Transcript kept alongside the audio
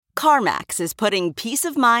CarMax is putting peace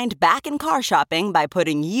of mind back in car shopping by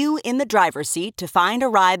putting you in the driver's seat to find a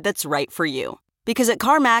ride that's right for you. Because at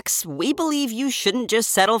CarMax, we believe you shouldn't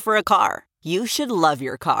just settle for a car. You should love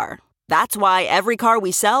your car. That's why every car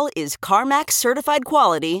we sell is CarMax certified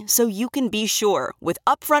quality, so you can be sure with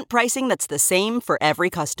upfront pricing that's the same for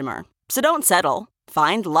every customer. So don't settle.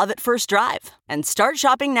 Find love at first drive and start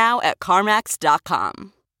shopping now at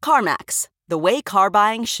CarMax.com. CarMax, the way car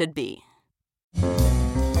buying should be.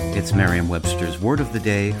 It's Merriam-Webster's Word of the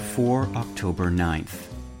Day for October 9th.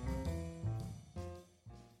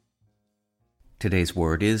 Today's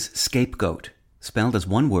word is scapegoat, spelled as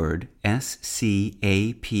one word, S-C-A-P-E-G-O-A-T.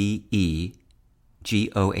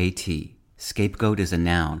 Scapegoat is a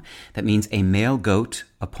noun. That means a male goat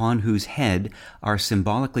upon whose head are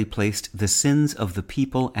symbolically placed the sins of the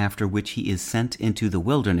people after which he is sent into the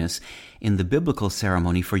wilderness in the biblical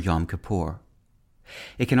ceremony for Yom Kippur.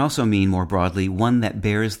 It can also mean, more broadly, one that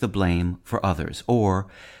bears the blame for others, or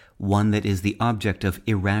one that is the object of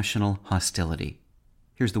irrational hostility.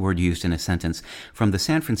 Here's the word used in a sentence from the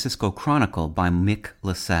San Francisco Chronicle by Mick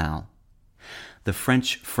LaSalle. The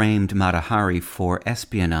French framed Mata Hari for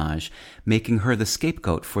espionage, making her the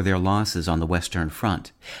scapegoat for their losses on the Western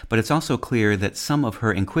Front. But it's also clear that some of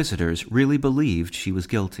her inquisitors really believed she was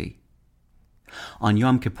guilty. On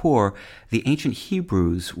Yom Kippur, the ancient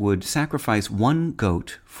Hebrews would sacrifice one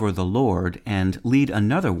goat for the Lord and lead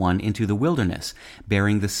another one into the wilderness,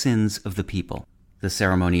 bearing the sins of the people. The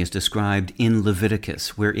ceremony is described in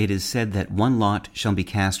Leviticus, where it is said that one lot shall be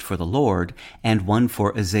cast for the Lord and one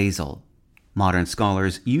for Azazel. Modern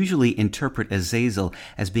scholars usually interpret Azazel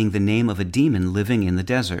as being the name of a demon living in the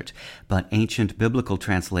desert, but ancient biblical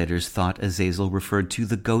translators thought Azazel referred to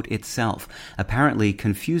the goat itself, apparently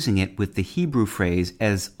confusing it with the Hebrew phrase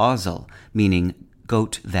Azazel, meaning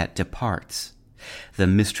goat that departs. The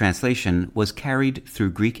mistranslation was carried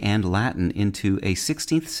through Greek and Latin into a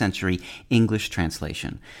 16th century English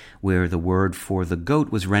translation, where the word for the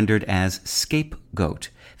goat was rendered as scapegoat,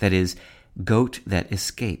 that is, goat that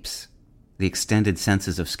escapes. The extended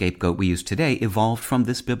senses of scapegoat we use today evolved from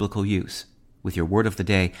this biblical use. With your Word of the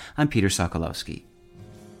Day, I'm Peter Sokolowski.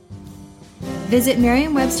 Visit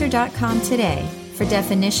Merriam-Webster.com today for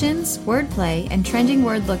definitions, wordplay, and trending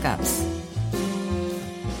word lookups.